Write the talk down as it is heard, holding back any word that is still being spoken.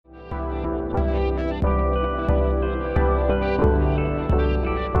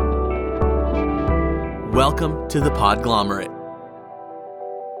Welcome to the Podglomerate.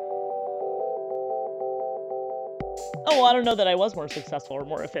 Oh, well, I don't know that I was more successful or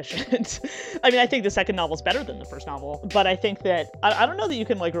more efficient. I mean, I think the second novel's better than the first novel, but I think that, I don't know that you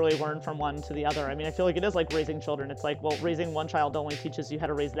can, like, really learn from one to the other. I mean, I feel like it is like raising children. It's like, well, raising one child only teaches you how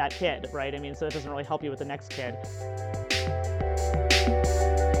to raise that kid, right? I mean, so it doesn't really help you with the next kid.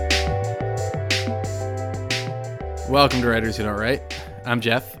 Welcome to Writers Who Don't Write. I'm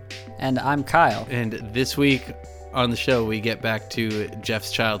Jeff. And I'm Kyle. And this week on the show, we get back to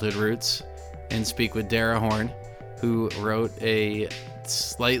Jeff's childhood roots and speak with Dara Horn, who wrote a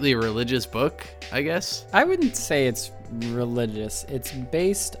slightly religious book, I guess. I wouldn't say it's religious. It's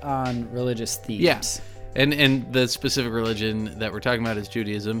based on religious themes. Yes. And the specific religion that we're talking about is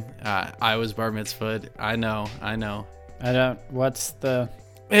Judaism. I was bar mitzvahed. I know.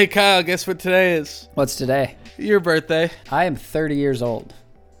 Hey, Kyle, guess what today is? What's today? Your birthday. I am 30 years old.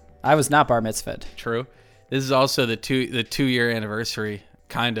 I was not bar mitzvahed. True. This is also the two-year anniversary,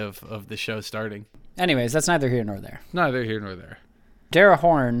 kind of the show starting. Anyways, that's neither here nor there. Neither here nor there. Dara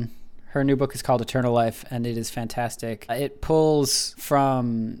Horn, her new book is called Eternal Life, and it is fantastic. It pulls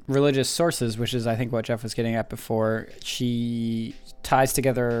from religious sources, which is, I think, what Jeff was getting at before. She ties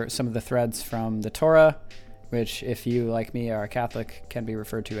together some of the threads from the Torah, which, if you, like me, are a Catholic, can be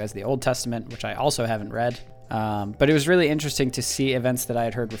referred to as the Old Testament, which I also haven't read. But it was really interesting to see events that I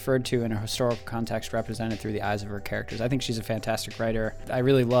had heard referred to in a historical context represented through the eyes of her characters. I think she's a fantastic writer. I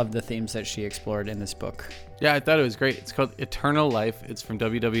really loved the themes that she explored in this book. Yeah, I thought it was great. It's called Eternal Life. It's from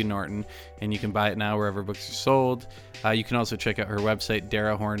W.W. Norton, and you can buy it now wherever books are sold. You can also check out her website,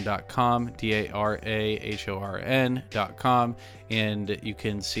 darahorn.com, darahorn.com, and you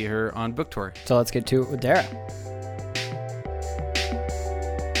can see her on book tour. So let's get to it with Dara.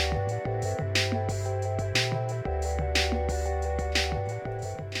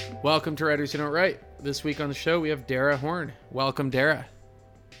 Welcome to Writers Who Don't Write. This week on the show, we have Dara Horn. Welcome, Dara.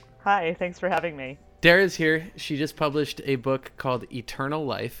 Hi, thanks for having me. Dara's here. She just published a book called Eternal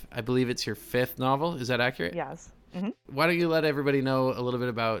Life. I believe it's your fifth novel. Is that accurate? Yes. Mm-hmm. Why don't you let everybody know a little bit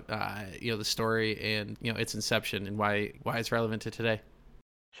about the story and its inception and why it's relevant to today?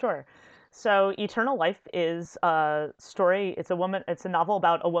 Sure. So Eternal Life is a story. It's a novel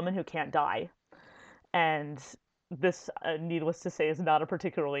about a woman who can't die. And this, needless to say, is not a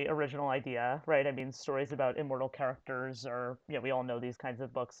particularly original idea, right? I mean, stories about immortal characters are, we all know these kinds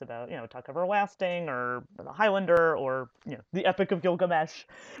of books about, Tuck Everlasting or The Highlander or, the Epic of Gilgamesh,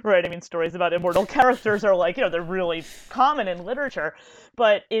 right? I mean, stories about immortal characters are like, they're really common in literature.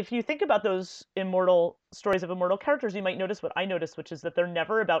 But if you think about those stories of immortal characters, you might notice what I noticed, which is that they're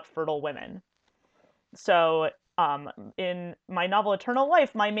never about fertile women. So in my novel Eternal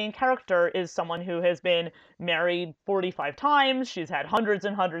Life, my main character is someone who has been married 45 times. She's had hundreds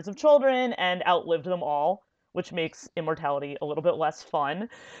and hundreds of children and outlived them all, which makes immortality a little bit less fun.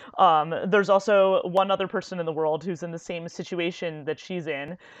 There's also one other person in the world who's in the same situation that she's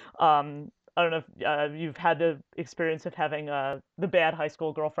in. I don't know if you've had the experience of having the bad high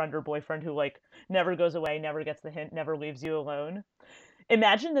school girlfriend or boyfriend who, like, never goes away, never gets the hint, never leaves you alone.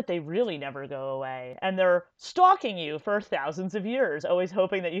 Imagine that they really never go away, and they're stalking you for thousands of years, always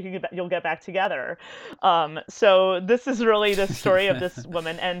hoping that you'll get back together. So this is really the story of this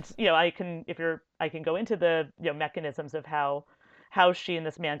woman, and I can go into the mechanisms of how she and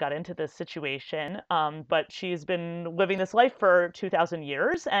this man got into this situation. But she's been living this life for 2,000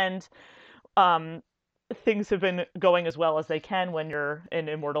 years, and things have been going as well as they can when you're an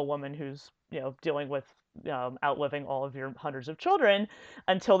immortal woman who's dealing with outliving all of your hundreds of children,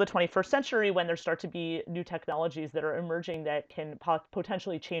 until the 21st century, when there start to be new technologies that are emerging that can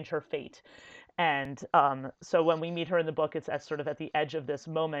potentially change her fate. And so when we meet her in the book, it's at the edge of this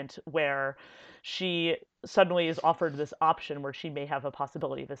moment where she suddenly is offered this option where she may have a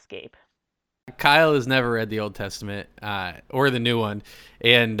possibility of escape. Kyle has never read the Old Testament or the new one,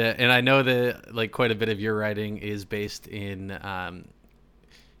 and I know that, like, quite a bit of your writing is based in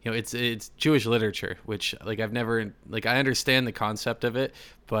it's Jewish literature, which, like, I've never, like, I understand the concept of it,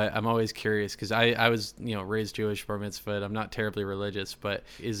 but I'm always curious because I was raised Jewish, bar mitzvah. I'm not terribly religious, but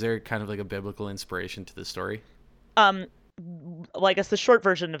is there kind of like a biblical inspiration to the story? Well, I guess the short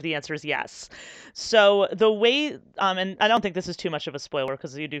version of the answer is yes. So the way, and I don't think this is too much of a spoiler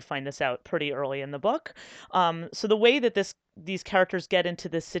because you do find this out pretty early in the book. So the way that these characters get into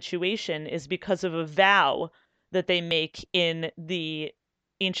this situation is because of a vow that they make in the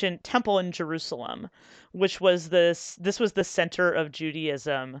ancient temple in Jerusalem, which was this was the center of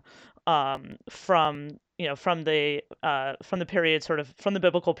Judaism from the period, sort of from the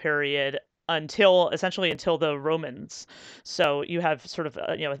biblical period until the Romans. So you have sort of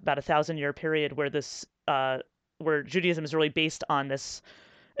about 1,000-year period where this where Judaism is really based on this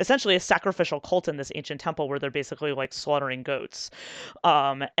essentially a sacrificial cult in this ancient temple where they're basically like slaughtering goats.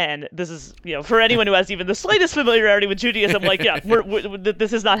 And this is, for anyone who has even the slightest familiarity with Judaism, like, yeah,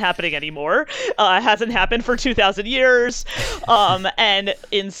 this is not happening anymore. It hasn't happened for 2,000 years. And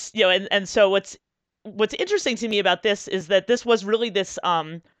so what's interesting to me about this is that this was really this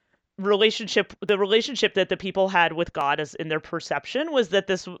the relationship that the people had with God as in their perception was that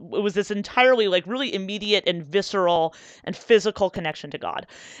it was this entirely like really immediate and visceral and physical connection to God.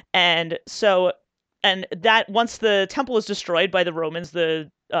 And so, and that once the temple is destroyed by the Romans,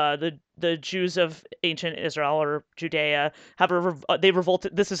 the Jews of ancient Israel or Judea they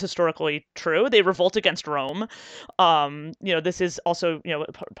revolted. This is historically true. They revolt against Rome. This is also,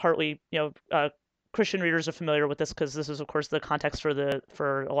 partly, Christian readers are familiar with this because this is, of course, the context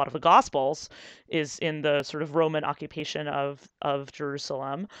for a lot of the Gospels is in the sort of Roman occupation of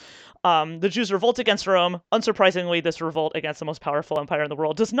Jerusalem. The Jews revolt against Rome. Unsurprisingly, this revolt against the most powerful empire in the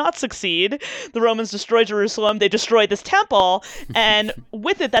world does not succeed. The Romans destroy Jerusalem. They destroy this temple, and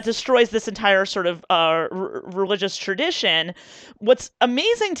with it, that destroys this entire sort of religious tradition. What's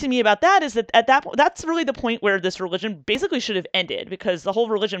amazing to me about that is that that's really the point where this religion basically should have ended, because the whole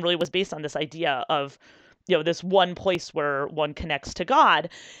religion really was based on this idea of this one place where one connects to God.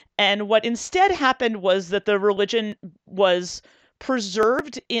 And what instead happened was that the religion was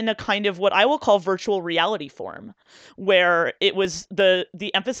preserved in a kind of what I will call virtual reality form, where it was the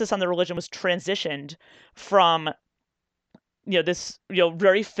emphasis on the religion was transitioned from this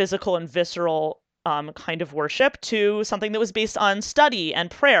very physical and visceral kind of worship to something that was based on study and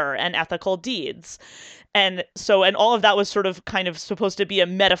prayer and ethical deeds. And all of that was sort of kind of supposed to be a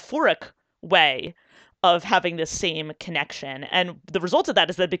metaphoric way of having this same connection. And the result of that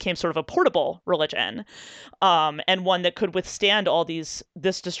is that it became sort of a portable religion, and one that could withstand all this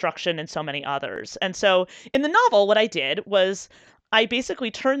destruction and so many others. And so in the novel, what I did was I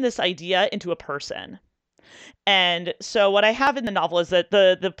basically turned this idea into a person. And so what I have in the novel is that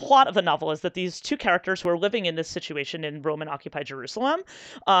the plot of the novel is that these two characters who are living in this situation in Roman occupied Jerusalem,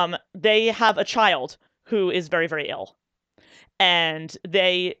 they have a child who is very, very ill. And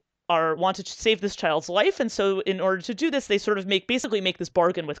they want to save this child's life. And so in order to do this, they sort of basically make this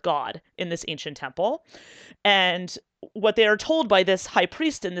bargain with God in this ancient temple. And what they are told by this high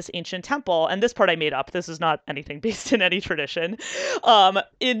priest in this ancient temple, and this part I made up, this is not anything based in any tradition. When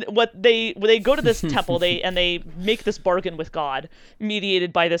they go to this temple, they make this bargain with God,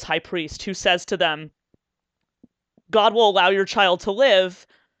 mediated by this high priest, who says to them, God will allow your child to live.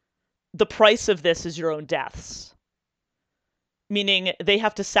 The price of this is your own deaths. Meaning they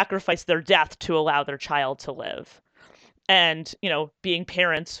have to sacrifice their death to allow their child to live. And, being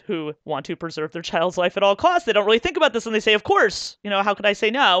parents who want to preserve their child's life at all costs, they don't really think about this, and they say, of course, how could I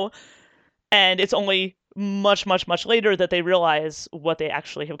say no? And it's only much, much, much later that they realize what they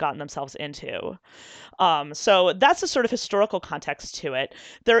actually have gotten themselves into. So that's a sort of historical context to it.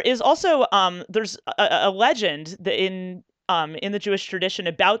 There is also, there's a legend that in the Jewish tradition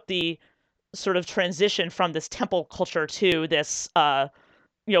about the sort of transition from this temple culture to this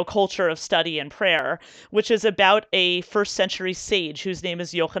culture of study and prayer, which is about a first century sage whose name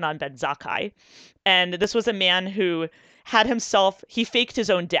is Yochanan ben Zakkai. And this was a man who he faked his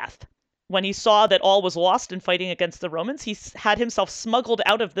own death. When he saw that all was lost in fighting against the Romans, he had himself smuggled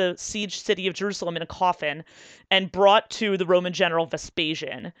out of the sieged city of Jerusalem in a coffin and brought to the Roman general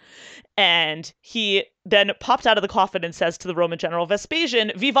Vespasian. And he then popped out of the coffin and says to the Roman general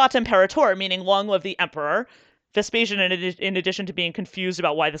Vespasian, Vivat Imperator, meaning long live the emperor. Vespasian, in addition to being confused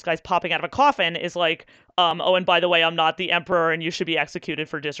about why this guy's popping out of a coffin, is like, oh, and by the way, I'm not the emperor and you should be executed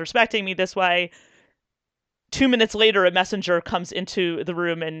for disrespecting me this way. 2 minutes later, a messenger comes into the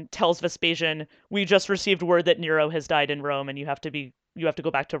room and tells Vespasian, we just received word that Nero has died in Rome and you have to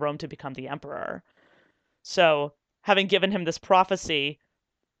go back to Rome to become the emperor. So, having given him this prophecy,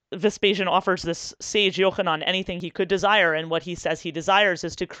 Vespasian offers this sage Yochanan anything he could desire, and what he says he desires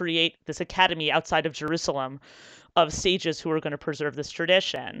is to create this academy outside of Jerusalem of sages who are going to preserve this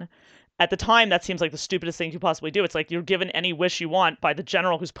tradition. At the time, that seems like the stupidest thing you could possibly do. It's like you're given any wish you want by the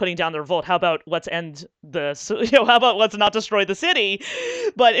general who's putting down the revolt. How about let's end this? How about let's not destroy the city?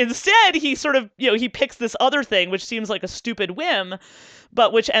 But instead, he sort of, he picks this other thing, which seems like a stupid whim,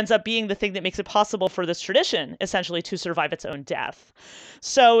 but which ends up being the thing that makes it possible for this tradition, essentially, to survive its own death.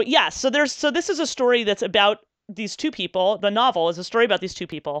 So, yeah, so this is a story that's about these two people. The novel is a story about these two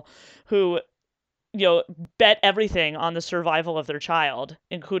people who bet everything on the survival of their child,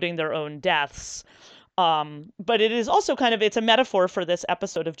 including their own deaths. But it is also kind of, it's a metaphor for this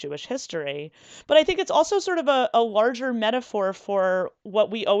episode of Jewish history. But I think it's also sort of a larger metaphor for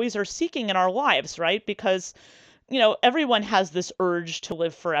what we always are seeking in our lives, right? Because, everyone has this urge to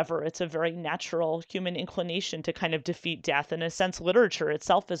live forever. It's a very natural human inclination to kind of defeat death. In a sense, literature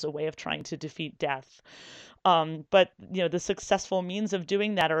itself is a way of trying to defeat death. But the successful means of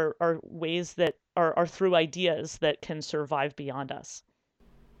doing that are ways that are through ideas that can survive beyond us.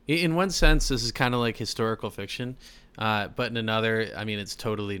 In one sense, this is kind of like historical fiction, but in another, I mean, it's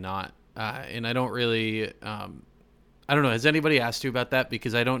totally not. And I don't really, I don't know. Has anybody asked you about that?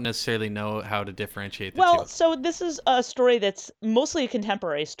 Because I don't necessarily know how to differentiate the Well, two. so this is a story that's mostly a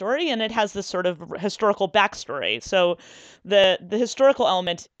contemporary story, and it has this sort of historical backstory. So the historical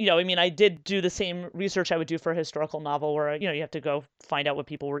element, I mean, I did do the same research I would do for a historical novel, where you have to go find out what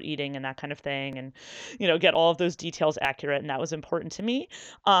people were eating and that kind of thing, and get all of those details accurate, and that was important to me.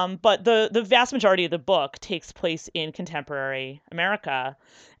 But the vast majority of the book takes place in contemporary America,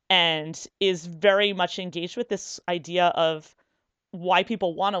 and is very much engaged with this idea of why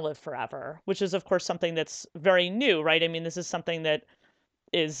people want to live forever, which is of course something that's very new, right? I mean, this is something that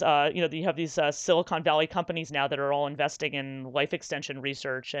is, you have these Silicon Valley companies now that are all investing in life extension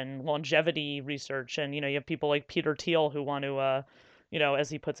research and longevity research, and you have people like Peter Thiel who want to, as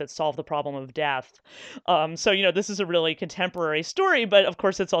he puts it, solve the problem of death. So this is a really contemporary story, but of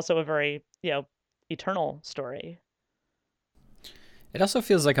course it's also a very eternal story. It also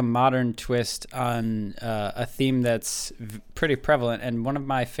feels like a modern twist on a theme that's pretty prevalent. And one of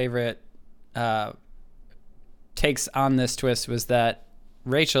my favorite takes on this twist was that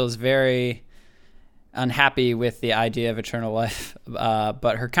Rachel is very unhappy with the idea of eternal life,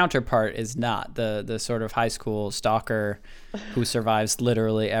 but her counterpart is not, the sort of high school stalker who survives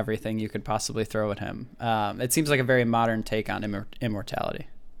literally everything you could possibly throw at him. It seems like a very modern take on immortality.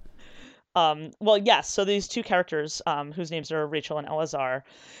 Well, yes. So these two characters, whose names are Rachel and Eleazar,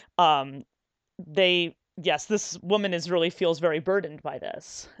 um, yes, this woman feels very burdened by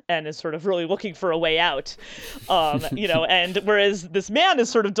this and is sort of really looking for a way out. And whereas this man is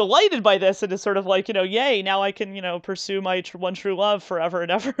sort of delighted by this and is sort of like, yay, now I can, pursue my one true love forever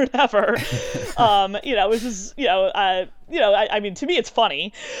and ever and ever. Which is, I mean, to me, it's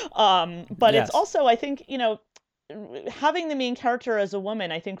funny. But Yes. it's also, I think, having the main character as a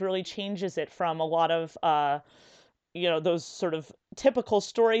woman, I think really changes it from a lot of, those sort of typical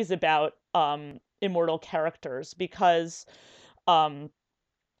stories about immortal characters, because um,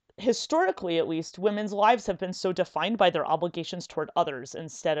 historically, at least, women's lives have been so defined by their obligations toward others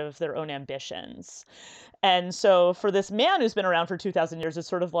instead of their own ambitions. And so for this man who's been around for 2000 years, it's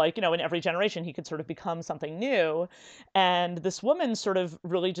sort of like, in every generation he could sort of become something new. And this woman sort of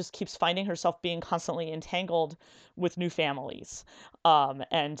really just keeps finding herself being constantly entangled with new families.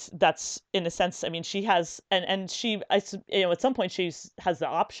 And that's, in a sense, I mean, she has, and she, at some point has the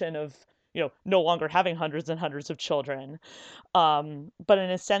option of, no longer having hundreds and hundreds of children. But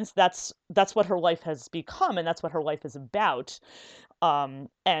in a sense, that's what her life has become, and that's what her life is about.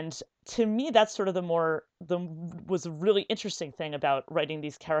 And to me, that's sort of the was a really interesting thing about writing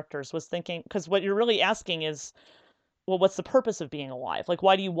these characters, was thinking, because what you're really asking is, well, what's the purpose of being alive? Like,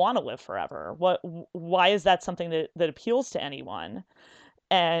 why do you want to live forever? Why is that something that appeals to anyone?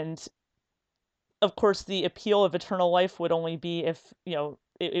 And of course, the appeal of eternal life would only be if,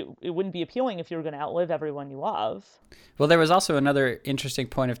 it wouldn't be appealing if you were going to outlive everyone you love. Well, there was also another interesting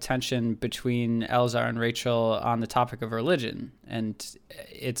point of tension between Elzar and Rachel on the topic of religion. And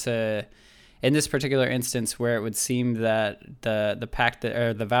it's in this particular instance where it would seem that the pact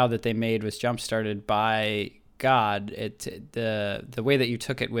or the vow that they made was jump-started by God. The way that you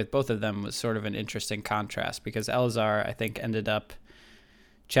took it with both of them was sort of an interesting contrast, because Elzar, I think, ended up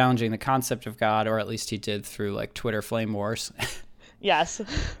challenging the concept of God, or at least he did through like Twitter flame wars. Yes.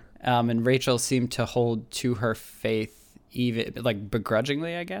 And Rachel seemed to hold to her faith, even like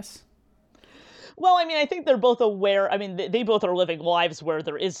begrudgingly, I guess. Well, I mean, I think they're both aware. I mean, they both are living lives where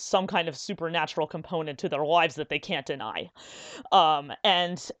there is some kind of supernatural component to their lives that they can't deny.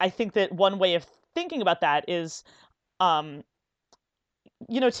 And I think that one way of thinking about that is, um,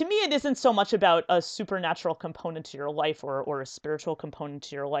 to me, it isn't so much about a supernatural component to your life, or a spiritual component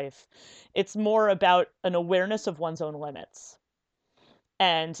to your life. It's more about an awareness of one's own limits.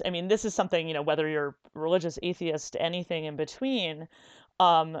 And I mean, this is something, whether you're religious, atheist, anything in between,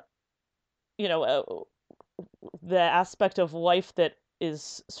 um, you know, the aspect of life that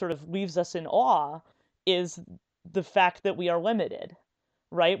is sort of leaves us in awe is the fact that we are limited,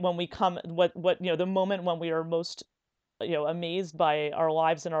 right? When we come, the moment when we are most amazed by our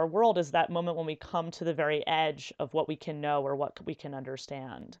lives and our world is that moment when we come to the very edge of what we can know or what we can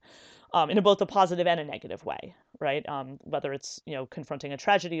understand, in both a positive and a negative way, right? Whether it's confronting a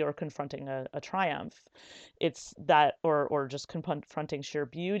tragedy or confronting a triumph, it's that, or just confronting sheer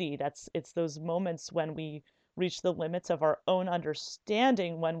beauty. It's those moments when we reach the limits of our own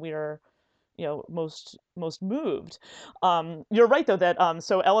understanding, when we're most moved. You're right though that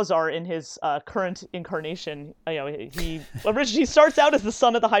so Eleazar in his current incarnation, he originally starts out as the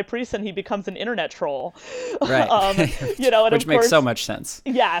son of the high priest and he becomes an internet troll. Right. And which of makes course, so much sense.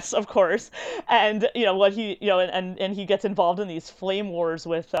 yes, of course. And what he and he gets involved in these flame wars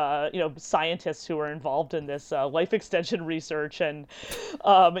with scientists who are involved in this life extension research, and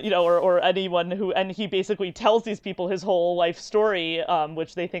or anyone who, and he basically tells these people his whole life story,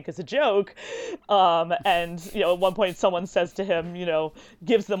 which they think is a joke. And at one point someone says to him,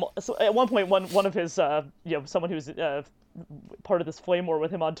 gives them, so at one point one of his someone who's part of this flame war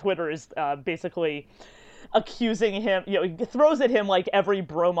with him on Twitter is basically accusing him, he throws at him like every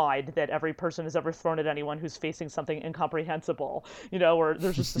bromide that every person has ever thrown at anyone who's facing something incomprehensible, or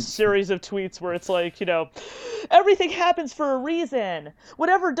there's just a series of tweets where it's like, everything happens for a reason.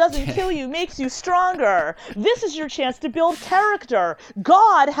 Whatever doesn't kill you makes you stronger. This is your chance to build character.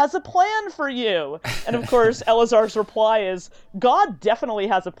 God has a plan for you. And of course, Eleazar's reply is, God definitely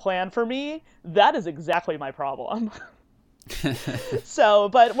has a plan for me. That is exactly my problem. So,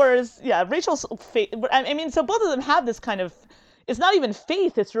 but whereas, Rachel's faith, I mean, so both of them have this kind of, it's not even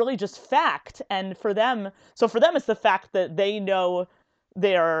faith, it's really just fact. And for them, it's the fact that they know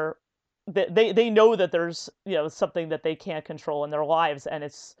they know that there's, something that they can't control in their lives. And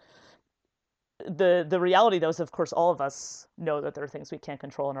it's the reality though is, of course, all of us know that there are things we can't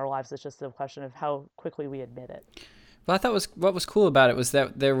control in our lives. It's just a question of how quickly we admit it. Well, I thought what was cool about it was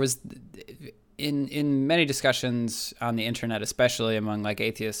that there was, in many discussions on the internet, especially among like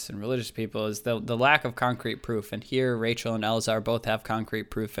atheists and religious people, is the lack of concrete proof. And here Rachel and Elzar both have concrete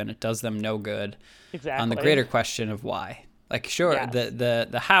proof, and it does them no good. Exactly. On the greater question of why. Like, sure, Yes.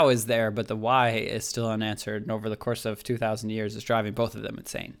 the how is there, but the why is still unanswered, and over the course of 2,000 years is driving both of them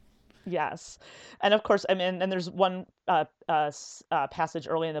insane. Yes. And of course, I mean, and there's one passage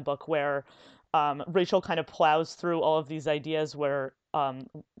early in the book where Rachel kind of plows through all of these ideas where,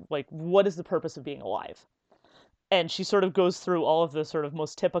 like, what is the purpose of being alive? And she sort of goes through all of the sort of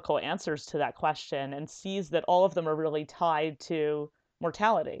most typical answers to that question and sees that all of them are really tied to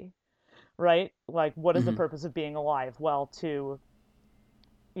mortality, right? Like, what is the purpose of being alive? Well, to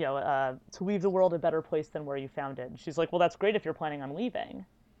leave the world a better place than where you found it. And she's like, well, that's great if you're planning on leaving.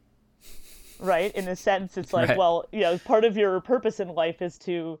 Right? In a sense, it's like, right. Well, part of your purpose in life is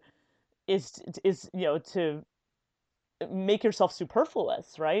to make yourself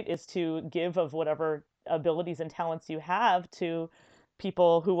superfluous, right? Is to give of whatever abilities and talents you have to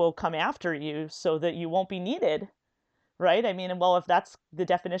people who will come after you so that you won't be needed, right? I mean, well, if that's the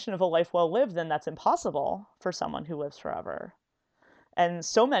definition of a life well lived, then that's impossible for someone who lives forever. And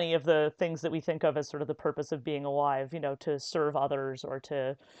so many of the things that we think of as sort of the purpose of being alive, to serve others or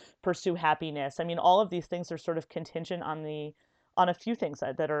to pursue happiness. I mean, all of these things are sort of contingent on a few things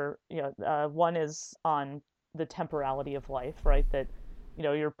that are, one is on the temporality of life, right? That,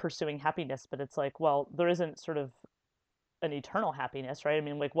 you're pursuing happiness, but it's like, well, there isn't sort of an eternal happiness, right? I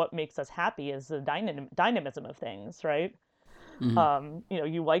mean, like, what makes us happy is the dynamism of things, right?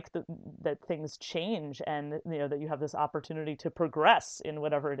 You like that things change, and that you have this opportunity to progress in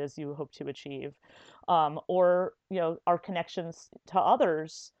whatever it is you hope to achieve, or our connections to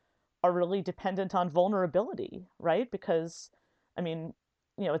others are really dependent on vulnerability, right? Because, I mean,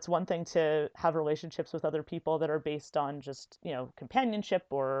 it's one thing to have relationships with other people that are based on just companionship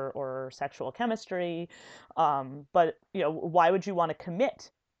or sexual chemistry, but why would you want to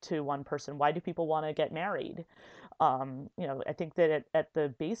commit to one person? Why do people want to get married? I think that at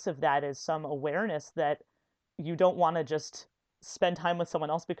the base of that is some awareness that you don't want to just spend time with someone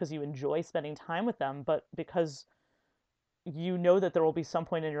else because you enjoy spending time with them, but because you know that there will be some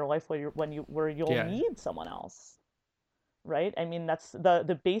point in your life where you'll need someone else, right? I mean, that's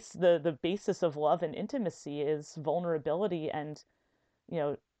the basis of love and intimacy is vulnerability and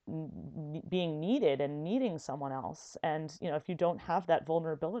being needed and needing someone else. And if you don't have that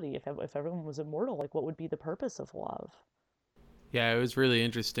vulnerability, if everyone was immortal, like, what would be the purpose of love? Yeah, it was really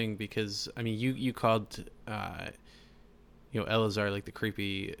interesting because, I mean, you called Eleazar like the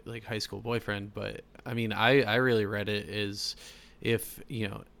creepy like high school boyfriend, but I mean, I really read it as if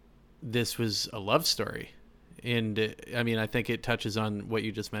this was a love story. And I mean, I think it touches on what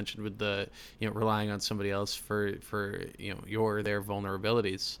you just mentioned with the, relying on somebody else for their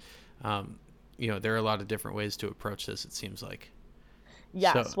vulnerabilities. there are a lot of different ways to approach this, it seems like. So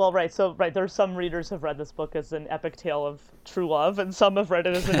Yes, well, right. So, right, there's some readers have read this book as an epic tale of true love, and some have read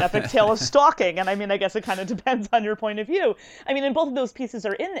it as an epic tale of stalking. And I mean, I guess it kind of depends on your point of view. I mean, and both of those pieces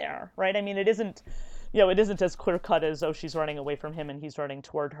are in there, right? I mean, it isn't, it isn't as clear cut as, oh, she's running away from him and he's running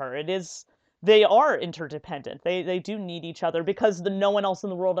toward her. It is, they are interdependent. They do need each other because no one else in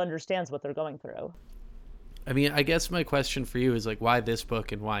the world understands what they're going through. I mean, I guess my question for you is like, why this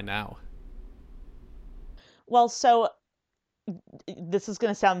book and why now? Well, so this is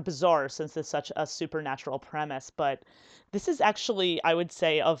going to sound bizarre since it's such a supernatural premise, but this is actually, I would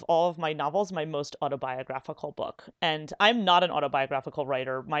say, of all of my novels, my most autobiographical book. And I'm not an autobiographical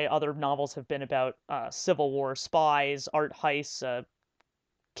writer. My other novels have been about Civil War spies, art heists,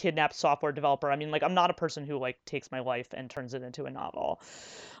 kidnapped software developer. I mean, like, I'm not a person who like takes my life and turns it into a novel.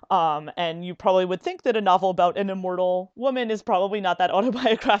 And you probably would think that a novel about an immortal woman is probably not that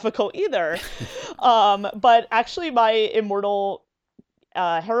autobiographical either. But actually, my immortal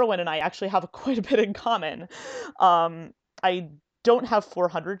heroine and I actually have quite a bit in common. I don't have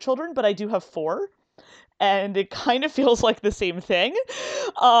 400 children, but I do have four, and it kind of feels like the same thing.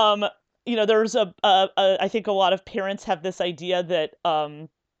 There's I think a lot of parents have this idea that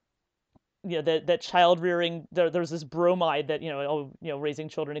that child rearing, there's this bromide that raising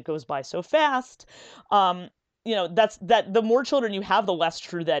children, it goes by so fast. That's that the more children you have, the less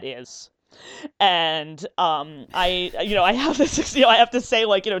true that is. And I have this, I have to say,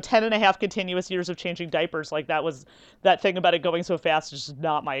 like, 10 and a half continuous years of changing diapers, like, that thing about it going so fast is just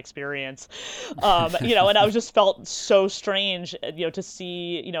not my experience. And I just felt so strange, to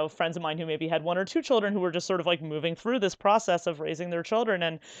see, friends of mine who maybe had one or two children who were just sort of like moving through this process of raising their children.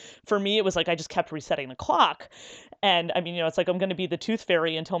 And for me, it was like I just kept resetting the clock. And I mean, it's like I'm going to be the tooth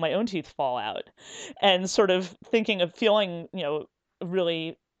fairy until my own teeth fall out. And sort of feeling,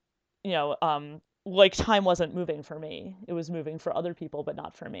 really, like time wasn't moving for me. It was moving for other people, but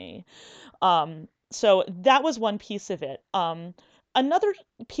not for me. So that was one piece of it. Another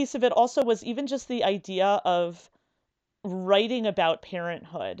piece of it also was even just the idea of writing about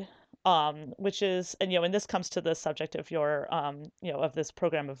parenthood, which is, and this comes to the subject of your, of this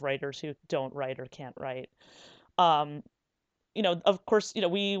program of writers who don't write or can't write. Um, of course,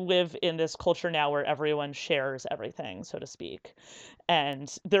 we live in this culture now where everyone shares everything, so to speak.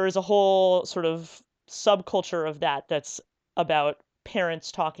 And there is a whole sort of subculture of that's about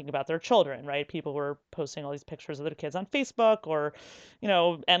parents talking about their children, right? People were posting all these pictures of their kids on Facebook, or,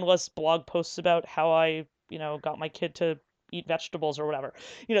 endless blog posts about how I, got my kid to eat vegetables or whatever.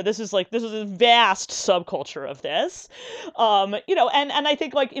 This is a vast subculture of this. And I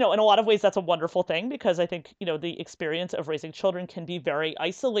think, like, in a lot of ways that's a wonderful thing, because I think, the experience of raising children can be very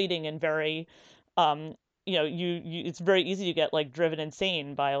isolating and very, it's very easy to get like driven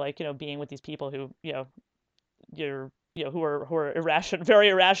insane by, like, being with these people who, who are irrational, very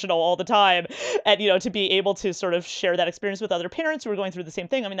irrational all the time. And, to be able to sort of share that experience with other parents who are going through the same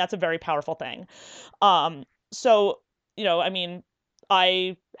thing. I mean, that's a very powerful thing. So, I mean,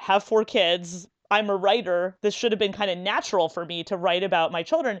 I have four kids. I'm a writer. This should have been kind of natural for me to write about my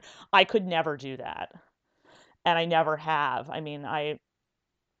children. I could never do that. And I never have. I mean,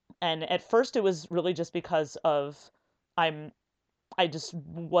 and at first it was really just because of I just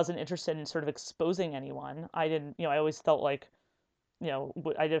wasn't interested in sort of exposing anyone. I didn't, I always felt like,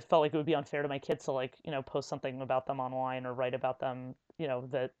 I just felt like it would be unfair to my kids to, like, post something about them online or write about them,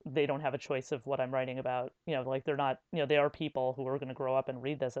 that they don't have a choice of what I'm writing about. Like, they're not, they are people who are going to grow up and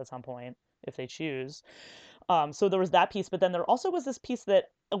read this at some point if they choose. So there was that piece, but then there also was this piece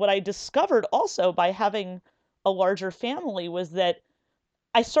that what I discovered also by having a larger family was that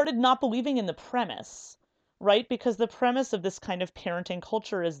I started not believing in the premise, right? Because the premise of this kind of parenting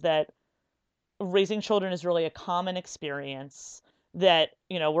culture is that raising children is really a common experience, that,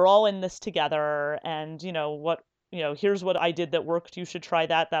 we're all in this together, and, here's what I did that worked, you should try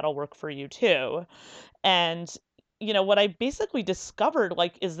that, that'll work for you too. And, what I basically discovered,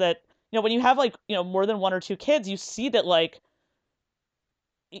 like, is that, when you have, like, more than one or two kids, you see that, like,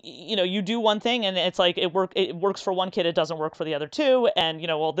 you do one thing and it's like it works for one kid, it doesn't work for the other two. And,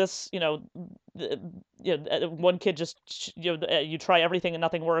 well, this, one kid just, you try everything and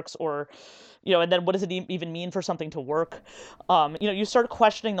nothing works, or, and then what does it even mean for something to work? You start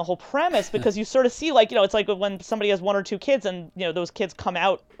questioning the whole premise, because you sort of see, like, it's like when somebody has one or two kids and, those kids come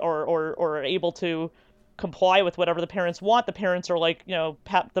out or are able to comply with whatever the parents want, the parents are like,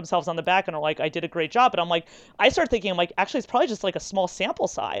 pat themselves on the back and are like, I did a great job. But I start thinking, I'm like, actually, it's probably just like a small sample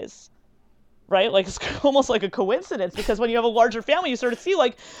size, right? Like, it's almost like a coincidence, because when you have a larger family, you sort of see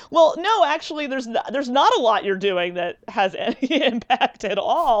like, well, no, actually, there's not a lot you're doing that has any impact at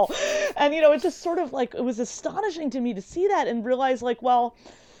all. And, it's just sort of like, it was astonishing to me to see that and realize like, well,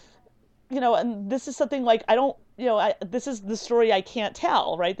 and this is something like, I don't, this is the story I can't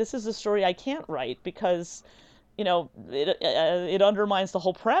tell, right? This is the story I can't write, because it undermines the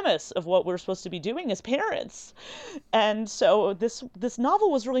whole premise of what we're supposed to be doing as parents. And so this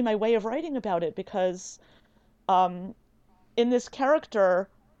novel was really my way of writing about it, because in this character,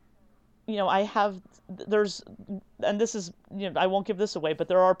 I have, there's, and this is, I won't give this away, but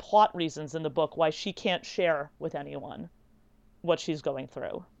there are plot reasons in the book why she can't share with anyone what she's going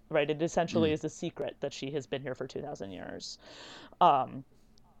through, right? It essentially is a secret that she has been here for 2,000 years.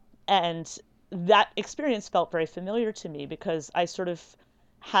 And that experience felt very familiar to me, because I sort of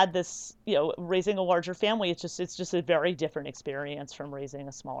had this, raising a larger family, it's just a very different experience from raising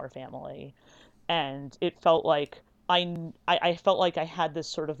a smaller family. And it felt like I felt like I had this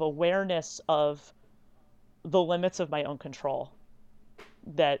sort of awareness of the limits of my own control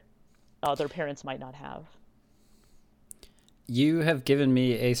that other parents might not have. You have given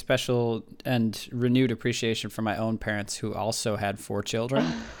me a special and renewed appreciation for my own parents, who also had 4 children.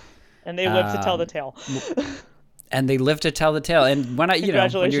 And they live to tell the tale. And they live to tell the tale. And when when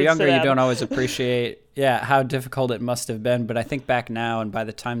you're younger, you don't always appreciate, how difficult it must have been. But I think back now, and by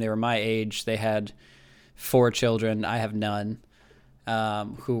the time they were my age, they had 4 children. I have none,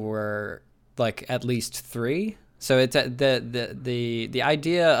 who were like at least 3. So it's the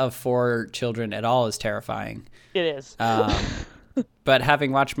idea of 4 children at all is terrifying. It is. But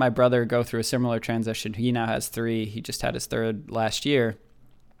having watched my brother go through a similar transition, he now has 3. He just had his 3rd last year.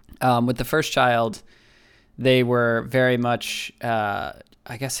 With the first child, they were very much, I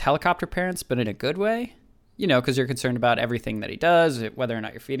guess, helicopter parents, but in a good way, because you're concerned about everything that he does, whether or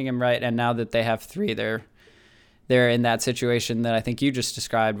not you're feeding him right. And now that they have 3, they're in that situation that I think you just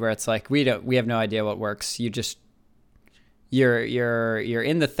described, where it's like, we have no idea what works. You're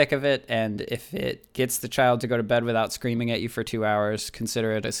in the thick of it, and if it gets the child to go to bed without screaming at you for 2 hours,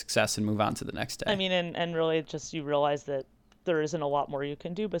 consider it a success and move on to the next day. I mean, and really just you realize that there isn't a lot more you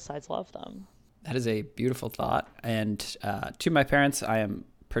can do besides love them. That is a beautiful thought. And to my parents, I am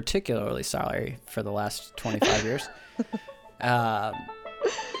particularly sorry for the last 25 years.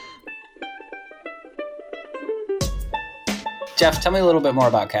 Jeff, tell me a little bit more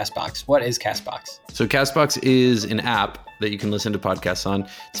about CastBox. What is CastBox? So CastBox is an app that you can listen to podcasts on.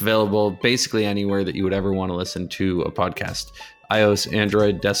 It's available basically anywhere that you would ever want to listen to a podcast. iOS,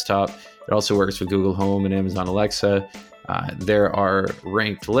 Android, desktop. It also works with Google Home and Amazon Alexa. There are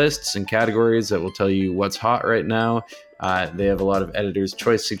ranked lists and categories that will tell you what's hot right now. They have a lot of editor's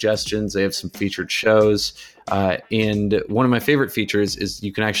choice suggestions. They have some featured shows. And one of my favorite features is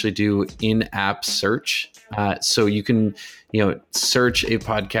you can actually do in-app search. So you can, search a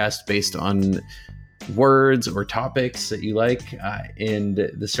podcast based on words or topics that you like, and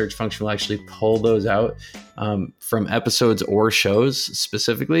the search function will actually pull those out from episodes or shows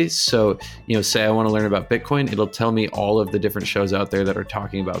specifically. So, say I want to learn about Bitcoin, it'll tell me all of the different shows out there that are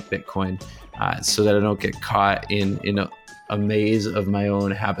talking about Bitcoin, so that I don't get caught in a maze of my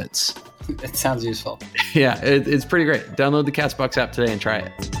own habits. It sounds useful. Yeah, it's pretty great. Download the CastBox app today and try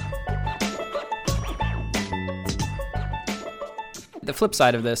it. The flip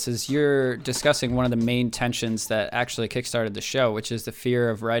side of this is you're discussing one of the main tensions that actually kickstarted the show, which is the fear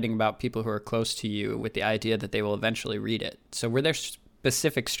of writing about people who are close to you with the idea that they will eventually read it. So were there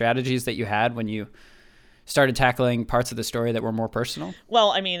specific strategies that you had when you started tackling parts of the story that were more personal?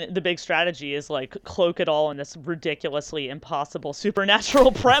 Well, I mean, the big strategy is like cloak it all in this ridiculously impossible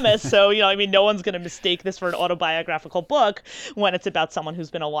supernatural premise. So, no one's going to mistake this for an autobiographical book when it's about someone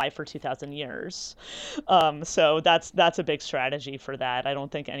who's been alive for 2,000 years. So that's a big strategy for that. I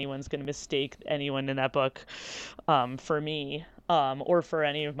don't think anyone's going to mistake anyone in that book for me or for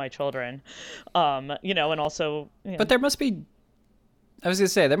any of my children. And also... But there must be... I was going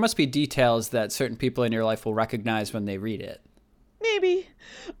to say, there must be details that certain people in your life will recognize when they read it. Maybe.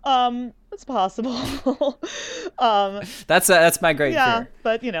 It's possible. That's my great fear.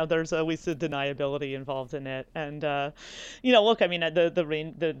 But, there's always a deniability involved in it. And, look, I mean,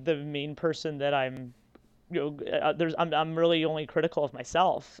 the main person that I'm, I'm really only critical of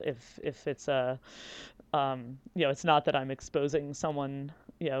myself if it's it's not that I'm exposing someone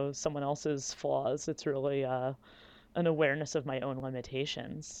else's flaws. It's really, an awareness of my own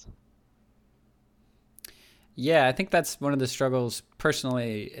limitations. Yeah, I think that's one of the struggles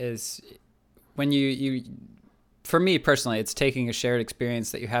personally is when you for me personally, it's taking a shared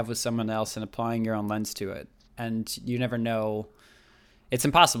experience that you have with someone else and applying your own lens to it. And you never know it's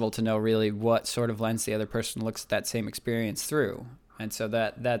impossible to know really what sort of lens the other person looks at that same experience through. And so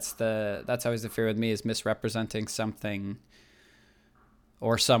that's always the fear with me, is misrepresenting something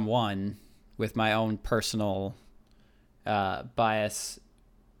or someone with my own personal bias.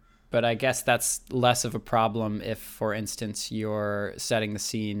 But I guess that's less of a problem if, for instance, you're setting the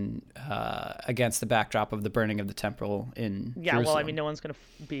scene against the backdrop of the burning of the temple in Jerusalem. Well, I mean, no one's going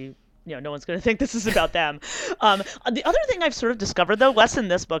to be, no one's going to think this is about them. The other thing I've sort of discovered, though, less in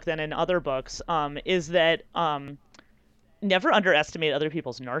this book than in other books, is that never underestimate other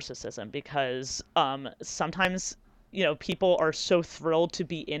people's narcissism, because sometimes, people are so thrilled to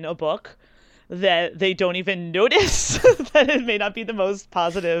be in a book that they don't even notice that it may not be the most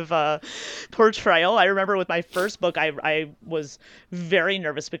positive portrayal. I remember with my first book, I was very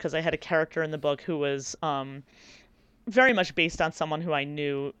nervous because I had a character in the book who was very much based on someone who I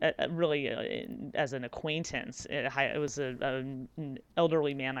knew really as an acquaintance. It was an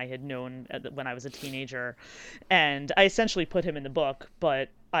elderly man I had known when I was a teenager, and I essentially put him in the book, but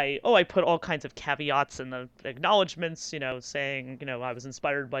I put all kinds of caveats in the acknowledgments, saying, I was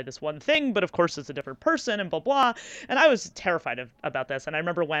inspired by this one thing, but of course it's a different person, and blah, blah. And I was terrified about this. And I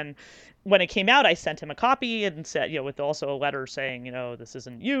remember when it came out, I sent him a copy and said, with also a letter saying, this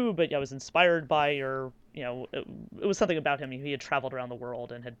isn't you, but I was inspired by your, it was something about him. He had traveled around the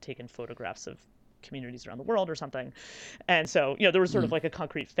world and had taken photographs of communities around the world or something. And so, there was sort of like a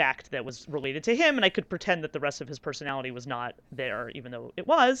concrete fact that was related to him, and I could pretend that the rest of his personality was not there, even though it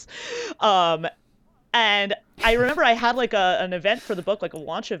was. And I remember I had like an event for the book, like a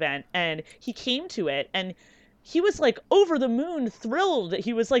launch event, and he came to it, and he was like over the moon thrilled.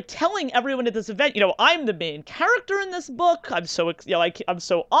 He was like telling everyone at this event, I'm the main character in this book. I'm so, I'm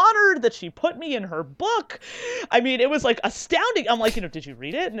so honored that she put me in her book. I mean, it was like astounding. I'm like, did you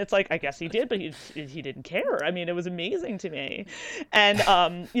read it? And it's like, I guess he did, but he didn't care. I mean, it was amazing to me. And,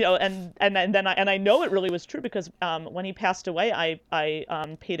 and I know it really was true, because when he passed away,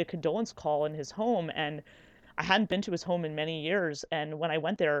 I paid a condolence call in his home, and I hadn't been to his home in many years. And when I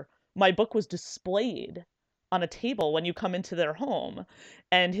went there, my book was displayed on a table when you come into their home.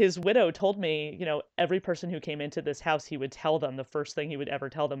 And his widow told me, every person who came into this house, he would tell them, the first thing he would ever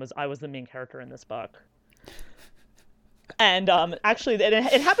tell them was, I was the main character in this book. And actually,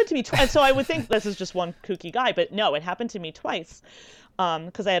 it happened to me twice. And so I would think this is just one kooky guy, but no, it happened to me twice.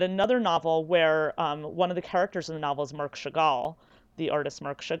 Because I had another novel where one of the characters in the novel is Marc Chagall, the artist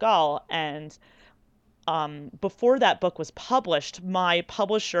Marc Chagall. And before that book was published, my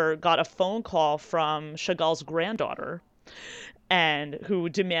publisher got a phone call from Chagall's granddaughter, and who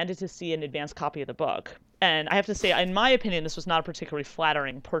demanded to see an advance copy of the book. And I have to say, in my opinion, this was not a particularly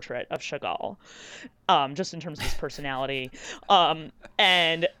flattering portrait of Chagall, just in terms of his personality.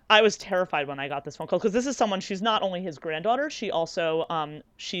 And I was terrified when I got this phone call, because this is someone, she's not only his granddaughter, she also,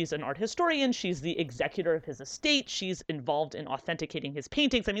 she's an art historian, she's the executor of his estate, she's involved in authenticating his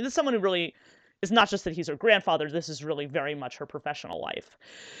paintings. I mean, this is someone who really, it's not just that he's her grandfather, this is really very much her professional life.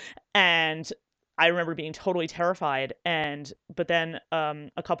 And I remember being totally terrified. But then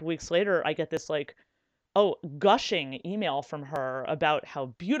a couple weeks later, I get this gushing email from her about how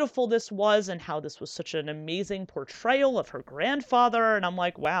beautiful this was and how this was such an amazing portrayal of her grandfather. And I'm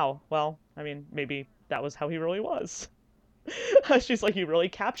like, wow, well, I mean, maybe that was how he really was. She's like, you really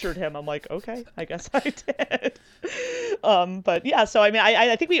captured him. I'm like, okay, I guess I did. But yeah, so I mean,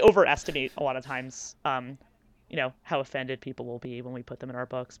 I think we overestimate a lot of times, how offended people will be when we put them in our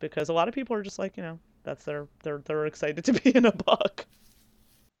books, because a lot of people are just like, that's they're excited to be in a book.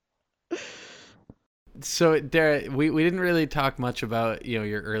 So Dara, we didn't really talk much about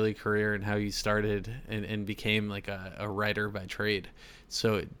your early career and how you started and became like a writer by trade.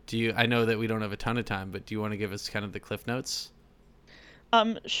 So I know that we don't have a ton of time, but do you want to give us kind of the Cliff Notes?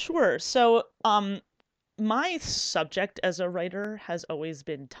 Sure. So my subject as a writer has always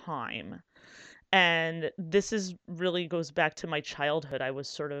been time. And this really goes back to my childhood. I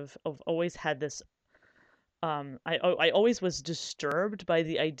was I've always had this, I always was disturbed by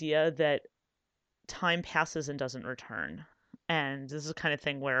the idea that time passes and doesn't return. And this is the kind of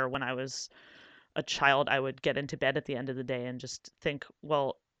thing where when I was a child, I would get into bed at the end of the day and just think,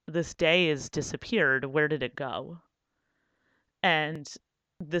 well, this day has disappeared. Where did it go? And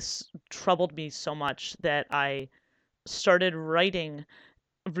this troubled me so much that I started writing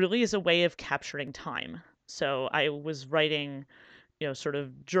really as a way of capturing time. So I was writing, sort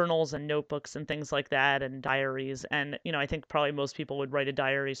of journals and notebooks and things like that, and diaries. And, I think probably most people would write a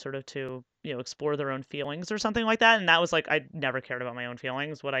diary sort of to, explore their own feelings or something like that. And that was like, I never cared about my own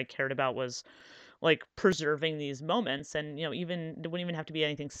feelings. What I cared about was like preserving these moments. And even it wouldn't even have to be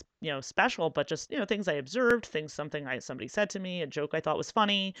anything special, but just things I observed, things somebody said to me, a joke I thought was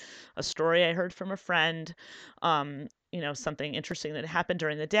funny, a story I heard from a friend, something interesting that happened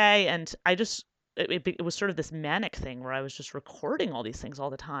during the day. And I just it was sort of this manic thing where I was just recording all these things all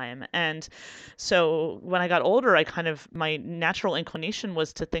the time. And so when I got older, my natural inclination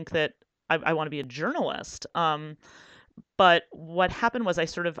was to think that I want to be a journalist. But what happened was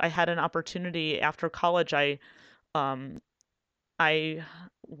I had an opportunity after college. Um, I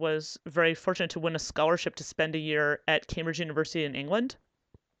was very fortunate to win a scholarship to spend a year at Cambridge University in England.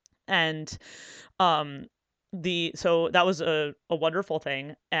 And um, so that was a wonderful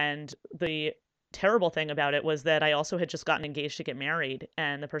thing. And the terrible thing about it was that I also had just gotten engaged to get married,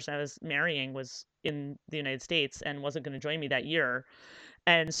 and the person I was marrying was in the United States and wasn't going to join me that year.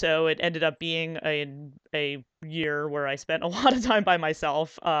 And so it ended up being a year where I spent a lot of time by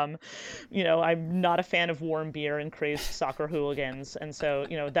myself. I'm not a fan of warm beer and crazed soccer hooligans. And so,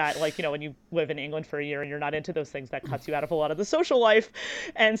 that, like, when you live in England for a year and you're not into those things, that cuts you out of a lot of the social life.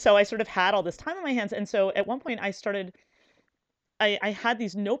 And so I sort of had all this time on my hands. And so at one point I had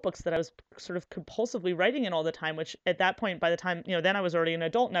these notebooks that I was sort of compulsively writing in all the time, which at that point, by the time, then I was already an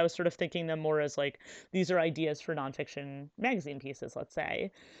adult, and I was sort of thinking them more as like, these are ideas for nonfiction magazine pieces, let's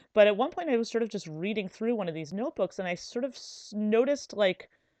say. But at one point I was sort of just reading through one of these notebooks, and I sort of noticed like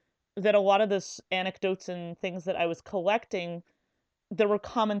that a lot of this anecdotes and things that I was collecting, there were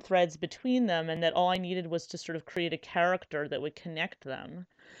common threads between them, and that all I needed was to sort of create a character that would connect them.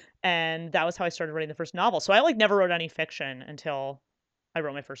 And that was how I started writing the first novel. So I like never wrote any fiction until I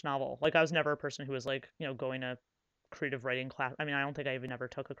wrote my first novel. Like I was never a person who was like, going to creative writing class. I mean, I don't think I even ever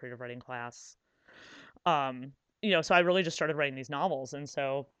took a creative writing class. So I really just started writing these novels. And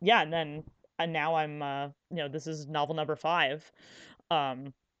so, yeah, and now I'm this is novel number 5.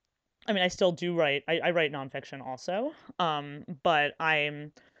 Um I mean, I still do write. I write nonfiction also. But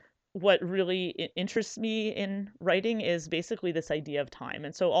what really interests me in writing is basically this idea of time.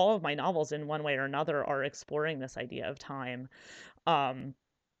 And so all of my novels, in one way or another, are exploring this idea of time. Um,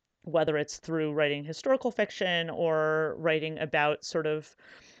 whether it's through writing historical fiction or writing about sort of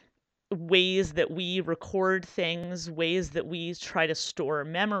ways that we record things, ways that we try to store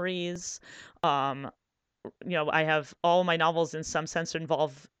memories. Um, I have all my novels in some sense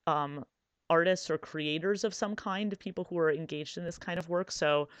involve artists or creators of some kind, people who are engaged in this kind of work.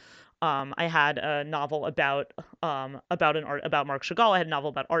 So I had a novel about Marc Chagall. I had a novel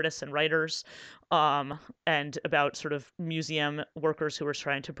about artists and writers, and about sort of museum workers who were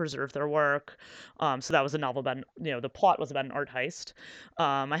trying to preserve their work. So that was a novel about, the plot was about an art heist.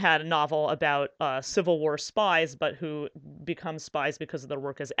 I had a novel about Civil War spies, but who become spies because of their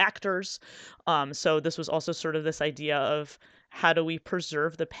work as actors. So this was also sort of this idea of how do we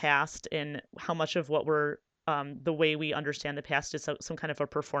preserve the past, and how much of what we're the way we understand the past is some kind of a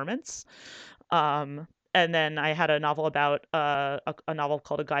performance. And then I had a novel about a novel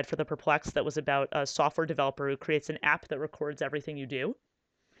called A Guide for the Perplexed that was about a software developer who creates an app that records everything you do.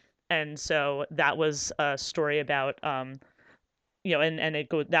 And so that was a story about and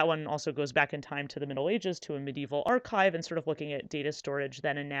that one also goes back in time to the Middle Ages, to a medieval archive, and sort of looking at data storage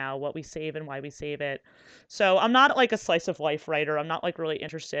then and now, what we save and why we save it. So I'm not like a slice of life writer. I'm not like really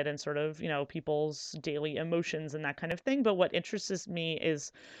interested in sort of, people's daily emotions and that kind of thing. But what interests me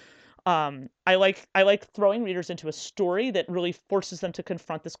is I like throwing readers into a story that really forces them to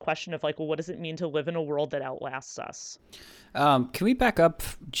confront this question of like, well, what does it mean to live in a world that outlasts us? Can we back up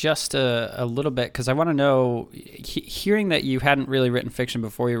just a little bit? Because I want to know, hearing that you hadn't really written fiction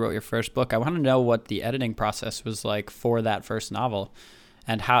before you wrote your first book, I want to know what the editing process was like for that first novel,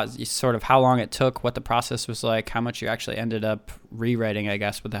 and how long it took, what the process was like, how much you actually ended up rewriting, I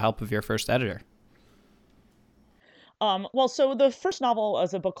guess, with the help of your first editor. Well, so the first novel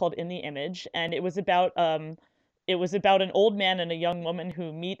was a book called In the Image, and it was about an old man and a young woman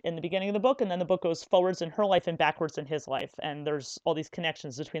who meet in the beginning of the book, and then the book goes forwards in her life and backwards in his life, and there's all these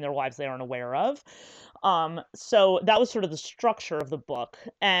connections between their lives they aren't aware of. So that was sort of the structure of the book.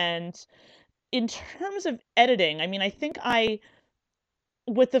 And in terms of editing, I mean, I think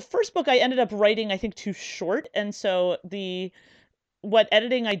with the first book I ended up writing, I think, too short, and so the what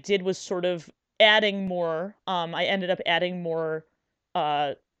editing I did was sort of adding more. I ended up adding more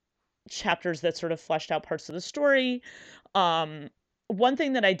uh, chapters that sort of fleshed out parts of the story. Um, One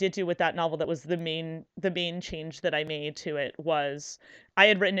thing that I did do with that novel that was the main change that I made to it was I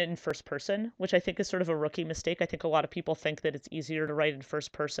had written it in first person, which I think is sort of a rookie mistake. I think a lot of people think that it's easier to write in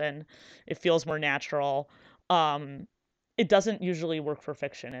first person. It feels more natural. Um, it doesn't usually work for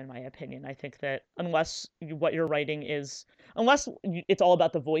fiction, in my opinion. I think that what you're writing is, unless it's all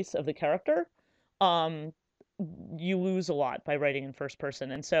about the voice of the character, um, you lose a lot by writing in first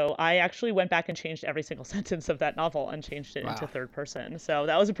person. And so I actually went back and changed every single sentence of that novel and changed it into Wow. third person. So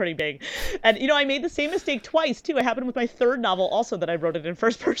that was a pretty big, and I made the same mistake twice too. It happened with my third novel also, that I wrote it in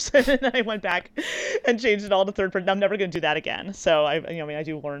first person and then I went back and changed it all to third person. I'm never going to do that again. So I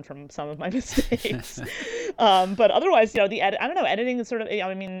do learn from some of my mistakes. But otherwise, I don't know, editing is sort of,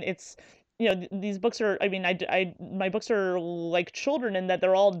 it's, these books are, my books are like children in that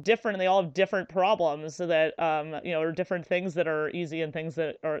they're all different and they all have different problems, so that, or different things that are easy and things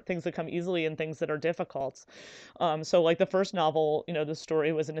that come easily and things that are difficult. So like the first novel, the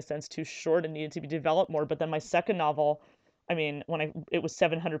story was in a sense too short and needed to be developed more. But then my second novel, it was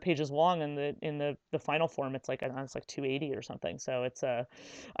 700 pages long in the final form. It's like, I don't know, it's like 280 or something. So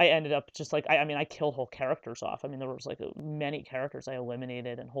I ended up just like, I killed whole characters off. There was like many characters I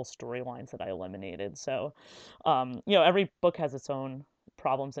eliminated and whole storylines that I eliminated. So, every book has its own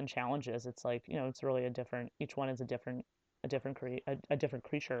problems and challenges. It's like, it's really each one is a different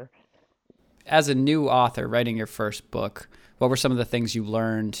creature. As a new author writing your first book, what were some of the things you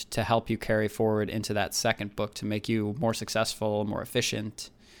learned to help you carry forward into that second book to make you more successful, more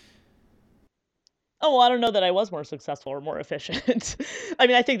efficient? Oh, well, I don't know that I was more successful or more efficient.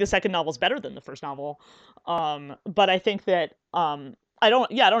 I think the second novel is better than the first novel. But I think that, I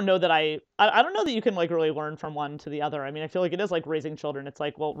don't know that I don't know that you can like really learn from one to the other. I feel like it is like raising children. It's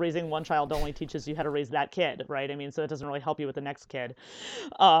like, well, raising one child only teaches you how to raise that kid, right? So it doesn't really help you with the next kid.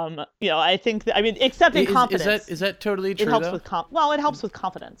 I think that, except in confidence. Is that totally true? It helps though? with it helps with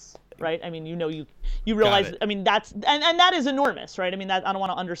confidence, right? You Got realize, it. that's, and that is enormous, right? That, I don't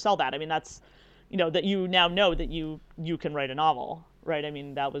want to undersell that. That's, that you now know that you can write a novel, right?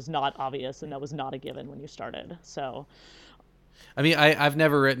 That was not obvious and that was not a given when you started. So I've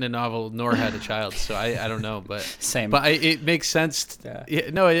never written a novel nor had a child, so I don't know, but Same. But it makes sense. Yeah.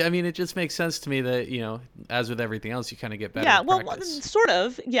 No, it just makes sense to me that as with everything else, you kind of get better. yeah, at well, practice. sort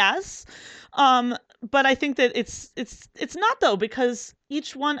of, yes. But I think that it's not though, because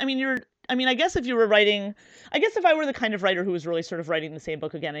each one. I guess if you were writing, I guess if I were the kind of writer who was really sort of writing the same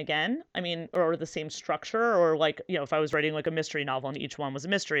book again and again, or the same structure, or like, if I was writing like a mystery novel and each one was a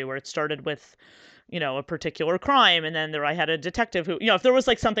mystery where it started with, a particular crime, and then I had a detective who, if there was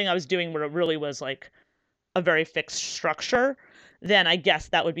like something I was doing where it really was like a very fixed structure, then I guess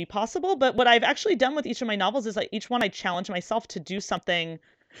that would be possible. But what I've actually done with each of my novels is like each one I challenge myself to do something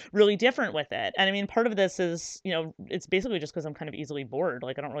really different with it. And part of this is, it's basically just because I'm kind of easily bored.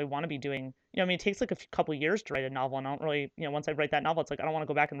 Like I don't really want to be doing, it takes like a couple years to write a novel, and I don't really, once I write that novel, it's like I don't want to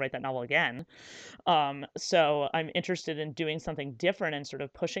go back and write that novel again. So I'm interested in doing something different and sort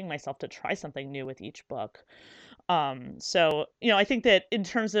of pushing myself to try something new with each book. So, I think that in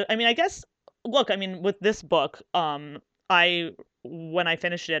terms of, I guess, look, with this book, I when I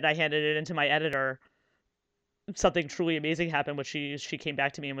finished it, I handed it into my editor. Something truly amazing happened, which she came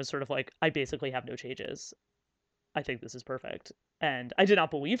back to me and was sort of like, I basically have no changes. I think this is perfect. And I did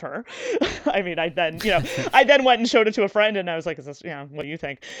not believe her. I then went and showed it to a friend and I was like, is this, what do you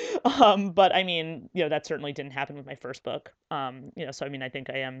think? But that certainly didn't happen with my first book. So I think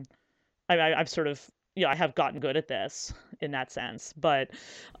I've sort of, I have gotten good at this in that sense. But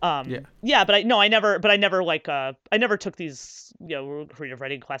but I never like, I never took these, creative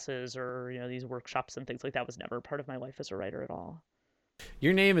writing classes or, these workshops and things like that. Was never part of my life as a writer at all.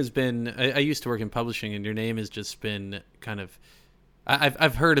 Your name has been. I used to work in publishing, and your name has just been kind of.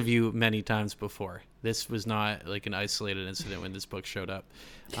 I've heard of you many times before. This was not like an isolated incident when this book showed up,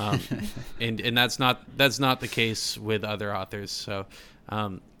 and that's not the case with other authors. So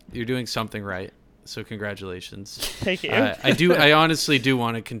you're doing something right. So congratulations. Thank you. I honestly do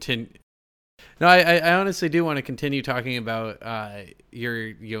want to continue. No, I honestly do want to continue talking about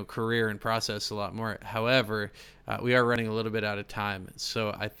your career and process a lot more. However, we are running a little bit out of time,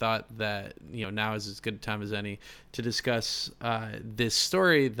 so I thought that now is as good a time as any to discuss this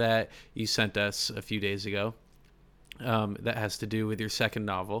story that you sent us a few days ago. That has to do with your second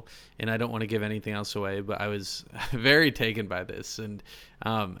novel, and I don't want to give anything else away, but I was very taken by this, and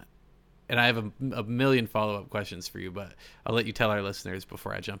I have a million follow-up questions for you, but I'll let you tell our listeners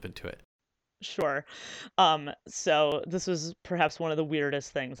before I jump into it. Sure. So this was perhaps one of the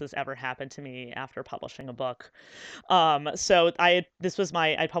weirdest things that's ever happened to me after publishing a book. I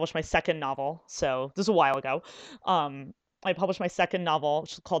published my second novel. So this was a while ago. I published my second novel,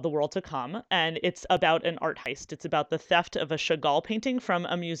 which is called The World to Come, and it's about an art heist. It's about the theft of a Chagall painting from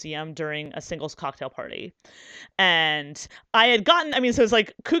a museum during a singles cocktail party. And I had gotten, so it's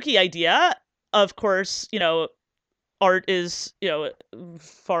like kooky idea. Of course, art is,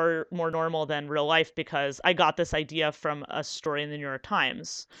 far more normal than real life because I got this idea from a story in the New York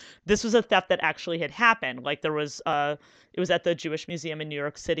Times. This was a theft that actually had happened. Like it was at the Jewish Museum in New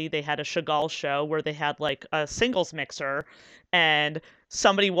York City. They had a Chagall show where they had like a singles mixer, and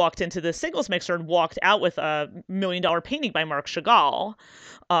somebody walked into the singles mixer and walked out with a $1 million painting by Marc Chagall,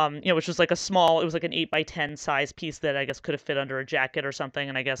 which was like it was like an 8 by 10 size piece that I guess could have fit under a jacket or something.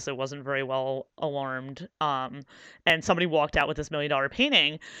 And I guess it wasn't very well alarmed. And somebody walked out with this $1 million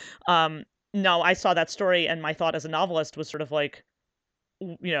painting. No, I saw that story, and my thought as a novelist was sort of like,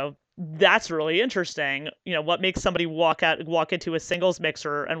 that's really interesting. What makes somebody walk into a singles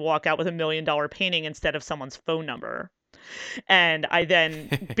mixer and walk out with $1 million painting instead of someone's phone number? And I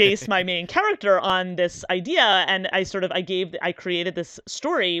then based my main character on this idea, and I created this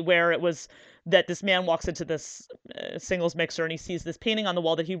story where it was that this man walks into this singles mixer and he sees this painting on the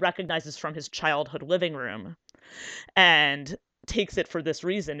wall that he recognizes from his childhood living room, and takes it for this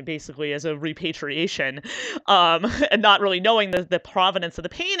reason, basically as a repatriation, and not really knowing the provenance of the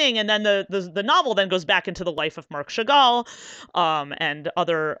painting. And then the novel then goes back into the life of Marc Chagall, and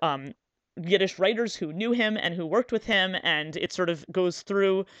other Yiddish writers who knew him and who worked with him, and it sort of goes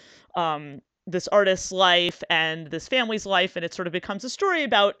through this artist's life and this family's life, and it sort of becomes a story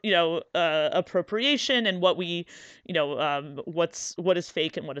about appropriation and what what is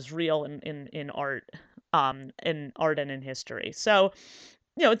fake and what is real in art, and in history. So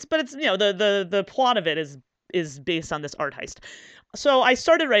it's the plot of it is based on this art heist. So I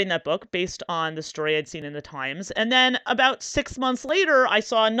started writing that book based on the story I'd seen in the Times. And then about 6 months later, I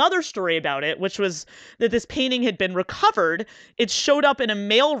saw another story about it, which was that this painting had been recovered. It showed up in a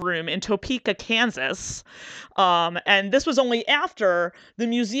mailroom in Topeka, Kansas. And this was only after the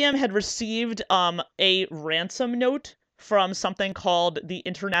museum had received a ransom note from something called the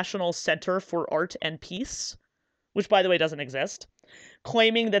International Center for Art and Peace, which, by the way, doesn't exist,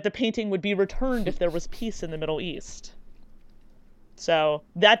 claiming that the painting would be returned if there was peace in the Middle East. So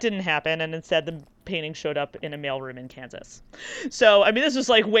that didn't happen, and instead the painting showed up in a mailroom in Kansas. So, I mean, this is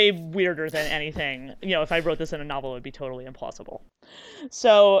like way weirder than anything. If I wrote this in a novel, it would be totally implausible.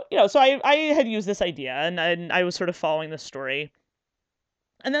 So, I had used this idea, and I was sort of following the story.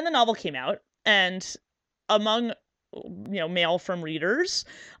 And then the novel came out, and among, mail from readers,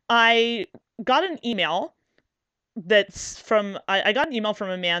 I got an email I got an email from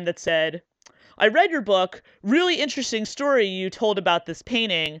a man that said, "I read your book. Really interesting story you told about this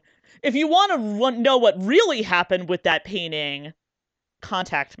painting. If you want to know what really happened with that painting,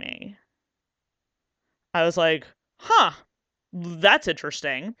 contact me." I was like, huh, that's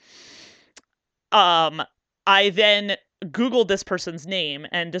interesting. I then Googled this person's name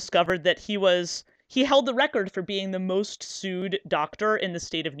and discovered that he held the record for being the most sued doctor in the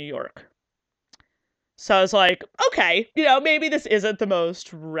state of New York. So I was like, okay, maybe this isn't the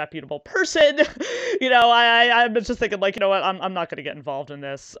most reputable person. I'm just thinking, like, what, I'm not going to get involved in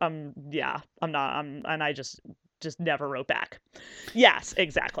this. I'm not. And I just never wrote back. Yes,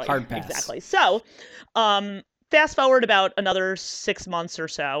 exactly. Hard pass. Exactly. So, fast forward about another 6 months or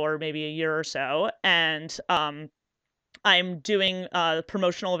so, or maybe a year or so, and I'm doing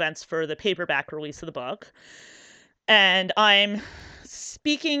promotional events for the paperback release of the book, and I'm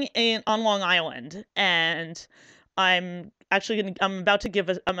speaking on Long Island, and I'm about to give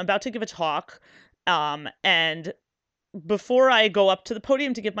a talk, and before I go up to the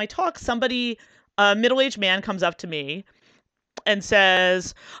podium to give my talk, a middle-aged man comes up to me and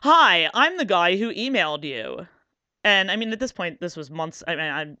says, "Hi, I'm the guy who emailed you." And I mean, at this point, this was months. I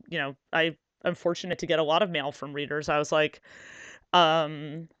mean, I'm fortunate to get a lot of mail from readers. I was like,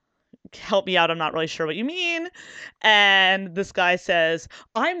 help me out, I'm not really sure what you mean. And this guy says,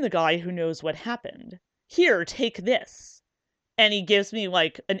 "I'm the guy who knows what happened. Here, take this." And he gives me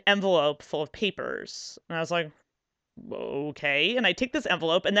like an envelope full of papers. And I was like, okay. And I take this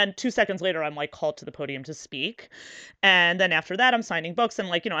envelope, and then 2 seconds later, I'm like called to the podium to speak. And then after that, I'm signing books, and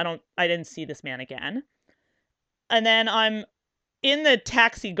like, I didn't see this man again. And then I'm in the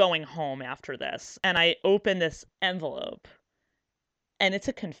taxi going home after this, and I open this envelope, and it's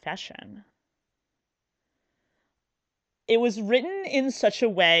a confession. It was written in such a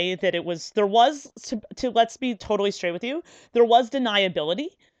way that let's be totally straight with you, there was deniability.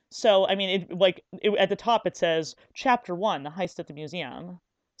 So, I mean, at the top it says, Chapter 1, The Heist at the Museum.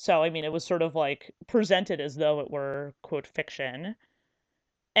 So, I mean, it was sort of like presented as though it were, quote, fiction.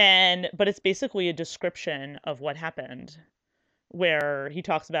 But it's basically a description of what happened. where he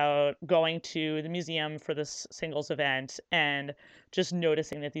talks about going to the museum for this singles event and just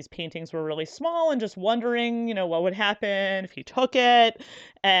noticing that these paintings were really small and just wondering, what would happen if he took it,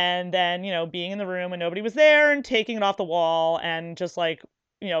 and then, being in the room and nobody was there and taking it off the wall and just like,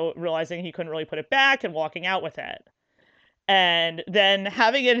 realizing he couldn't really put it back and walking out with it. And then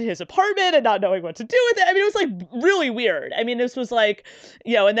having it in his apartment and not knowing what to do with it. I mean, it was like really weird. I mean, this was like,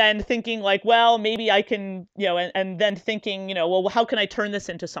 and then thinking like, well, maybe I can, and then thinking, well, how can I turn this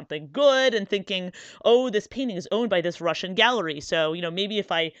into something good? And thinking, oh, this painting is owned by this Russian gallery. So, maybe if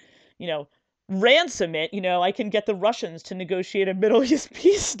I, ransom it, I can get the Russians to negotiate a Middle East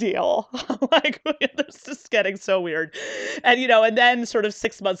peace deal. Like, this is getting so weird. And, and then sort of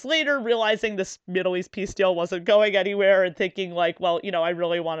 6 months later, realizing this Middle East peace deal wasn't going anywhere and thinking like, well, I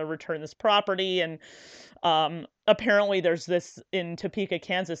really want to return this property. And apparently there's this in Topeka,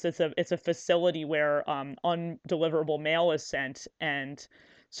 Kansas, it's a facility where undeliverable mail is sent, and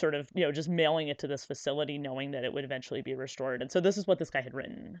sort of, just mailing it to this facility knowing that it would eventually be restored. And so this is what this guy had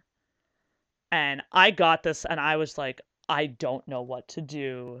written. And I got this and I was like, I don't know what to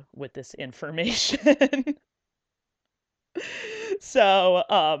do with this information.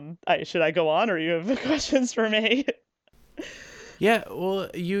 So, should I go on, or you have questions for me? Yeah, well,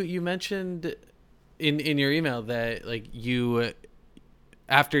 you mentioned in your email that like you,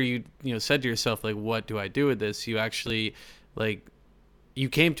 after you said to yourself like, what do I do with this? You actually like you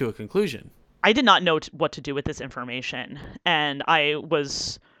came to a conclusion. I did not know what to do with this information, and I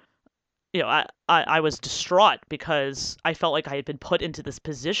was I was distraught because I felt like I had been put into this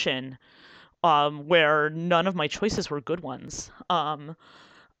position where none of my choices were good ones.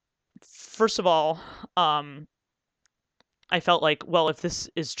 First of all, I felt like, well, if this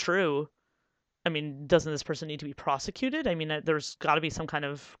is true, I mean, doesn't this person need to be prosecuted? I mean, there's got to be some kind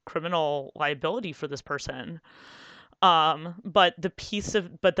of criminal liability for this person. But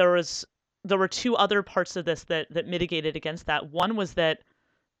there were two other parts of this that mitigated against that. One was that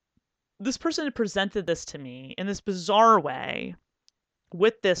this person had presented this to me in this bizarre way,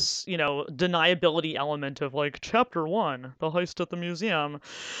 with this, deniability element of like chapter 1, the heist at the museum.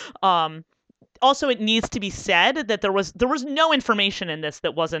 Also, it needs to be said that there was no information in this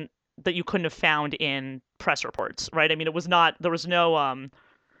that you couldn't have found in press reports, right? I mean, there was no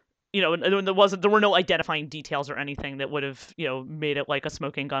there were no identifying details or anything that would have, made it like a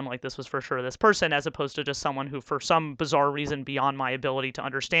smoking gun, like this was for sure this person, as opposed to just someone who, for some bizarre reason beyond my ability to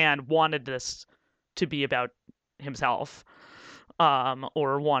understand, wanted this to be about himself,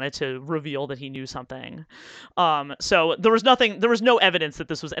 or wanted to reveal that he knew something. So there was no evidence that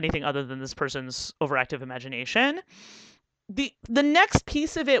this was anything other than this person's overactive imagination. The next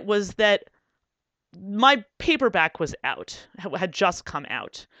piece of it was that my paperback was out, had just come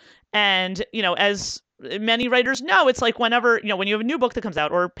out. And, as many writers know, it's like whenever, when you have a new book that comes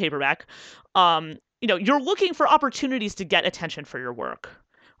out or paperback, you're looking for opportunities to get attention for your work,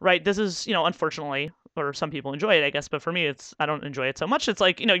 right? This is, unfortunately, or some people enjoy it, I guess, but for me, I don't enjoy it so much. It's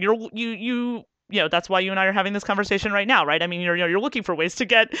like, that's why you and I are having this conversation right now, right? I mean, you're looking for ways to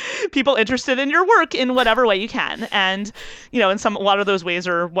get people interested in your work in whatever way you can. And, a lot of those ways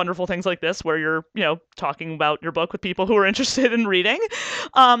are wonderful things like this, where you're, talking about your book with people who are interested in reading.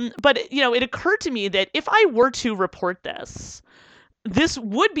 But, it occurred to me that if I were to report this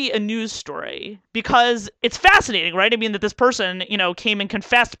would be a news story, because it's fascinating, right? I mean, that this person, came and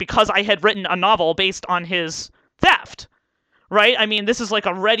confessed because I had written a novel based on his theft. Right? I mean, this is like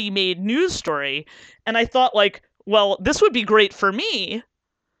a ready-made news story. And I thought like, well, this would be great for me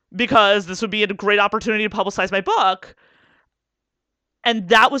because this would be a great opportunity to publicize my book. And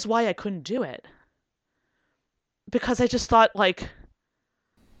that was why I couldn't do it. Because I just thought like,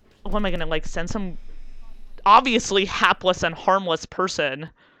 what am I going to like send some obviously hapless and harmless person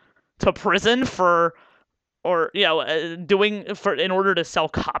to prison in order to sell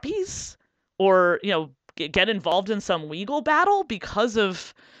copies, or, get involved in some legal battle because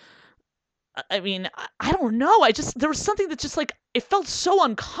of, I mean, I don't know. There was something that just like, it felt so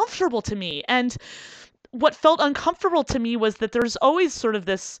uncomfortable to me. And what felt uncomfortable to me was that there's always sort of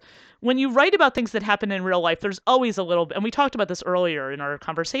this, when you write about things that happen in real life, there's always a little bit, and we talked about this earlier in our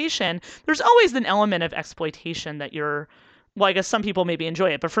conversation, there's always an element of exploitation that well, I guess some people maybe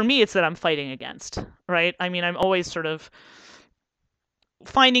enjoy it, but for me, it's that I'm fighting against, right? I mean, I'm always sort of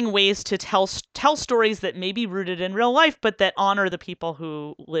finding ways to tell stories that may be rooted in real life, but that honor the people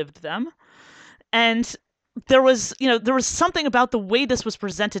who lived them. And there was something about the way this was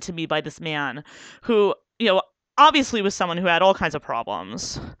presented to me by this man who, obviously was someone who had all kinds of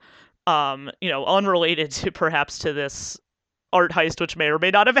problems, unrelated to perhaps to this art heist, which may or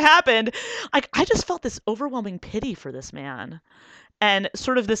may not have happened. Like, I just felt this overwhelming pity for this man and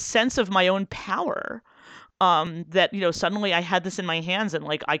sort of this sense of my own power. That, suddenly I had this in my hands and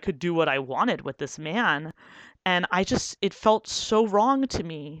like I could do what I wanted with this man. And it felt so wrong to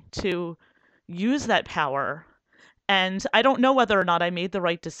me to use that power. And I don't know whether or not I made the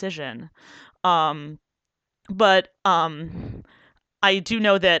right decision. But I do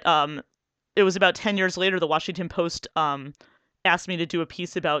know that it was about 10 years later, the Washington Post asked me to do a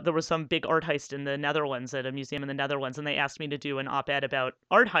piece about, there was some big art heist in the Netherlands at a museum in the Netherlands, and they asked me to do an op-ed about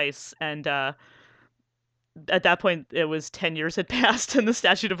art heists. And at that point, it was 10 years had passed and the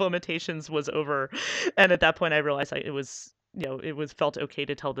statute of limitations was over. And at that point, I realized it was felt okay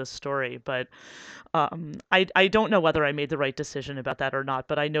to tell this story. But I don't know whether I made the right decision about that or not,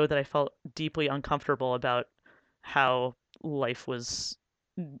 but I know that I felt deeply uncomfortable about how life was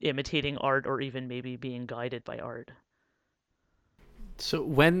imitating art or even maybe being guided by art. So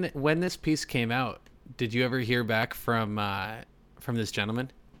when this piece came out, did you ever hear back from this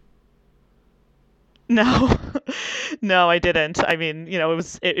gentleman? No, no, I didn't. I mean,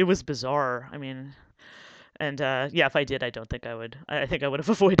 it was bizarre. I mean, and yeah, if I did, I don't think I would. I think I would have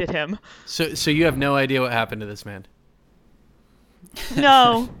avoided him. So you have no idea what happened to this man?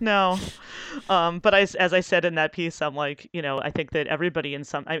 No. But as I said in that piece, I'm like, I think that everybody in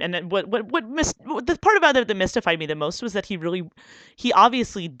some, and the part about it that mystified me the most was that he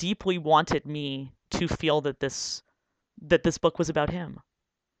obviously deeply wanted me to feel that this book was about him.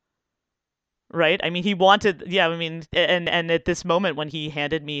 Right? I mean, he wanted, yeah, I mean, and at this moment when he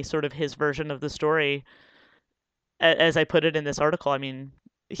handed me sort of his version of the story, as I put it in this article, I mean,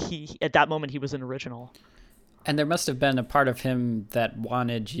 at that moment, he was an original. And there must have been a part of him that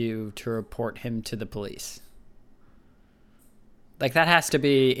wanted you to report him to the police. Like, that has to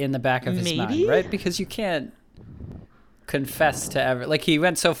be in the back of his mind, right? Because you can't confess to ever, like, he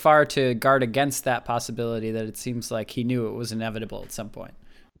went so far to guard against that possibility that it seems like he knew it was inevitable at some point.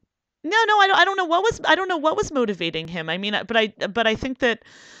 No, I don't know what was motivating him. I mean, but I think that,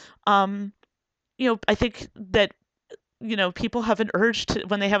 I think that, people have an urge to,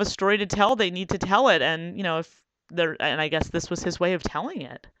 when they have a story to tell, they need to tell it. And, and I guess this was his way of telling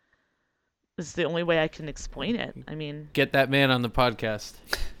it. This is the only way I can explain it. I mean, get that man on the podcast.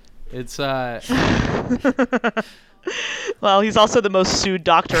 It's, well, he's also the most sued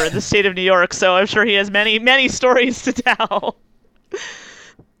doctor in the state of New York, so I'm sure he has many, many stories to tell.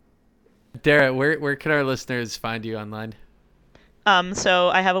 Dara, where can our listeners find you online? So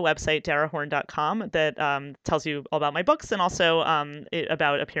I have a website, darahorn.com, that tells you all about my books and also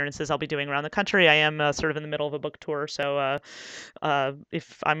about appearances I'll be doing around the country. I am sort of in the middle of a book tour, so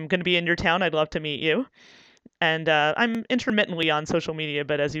if I'm going to be in your town, I'd love to meet you. And I'm intermittently on social media,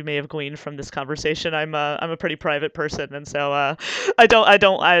 but as you may have gleaned from this conversation, I'm a pretty private person, and so I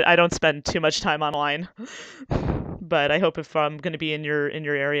don't spend too much time online. But I hope if I'm going to be in your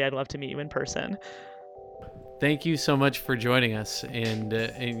area, I'd love to meet you in person. Thank you so much for joining us, and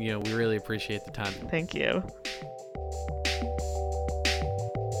we really appreciate the time. Thank you.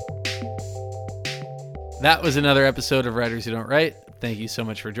 That was another episode of Writers Who Don't Write. Thank you so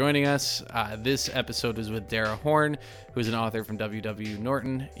much for joining us. This episode was with Dara Horn, who is an author from W.W.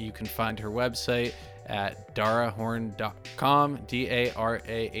 Norton. You can find her website at darahorn.com, DARAHORN,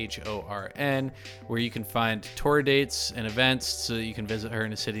 where you can find tour dates and events so that you can visit her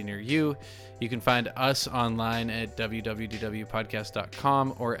in a city near you. You can find us online at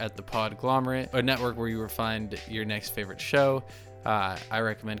www.podcast.com or at the Podglomerate, a network where you will find your next favorite show. I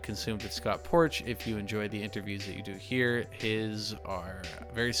recommend Consumed with Scott Porch if you enjoy the interviews that you do here. His are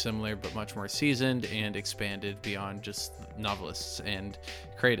very similar but much more seasoned and expanded beyond just novelists and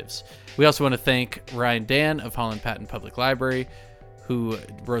creatives. We also want to thank Ryan Dan of Holland Patton Public Library, who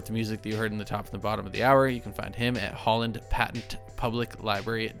wrote the music that you heard in the top and the bottom of the hour. You can find him at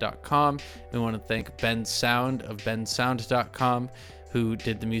hollandpatentpubliclibrary.com. We want to thank Ben Sound of bensound.com, who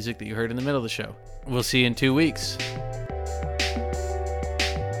did the music that you heard in the middle of the show. We'll see you in 2 weeks.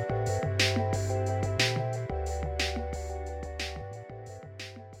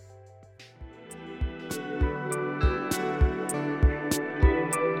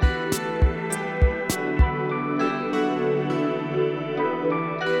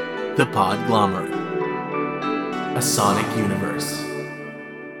 The Podglomerate, a sonic universe.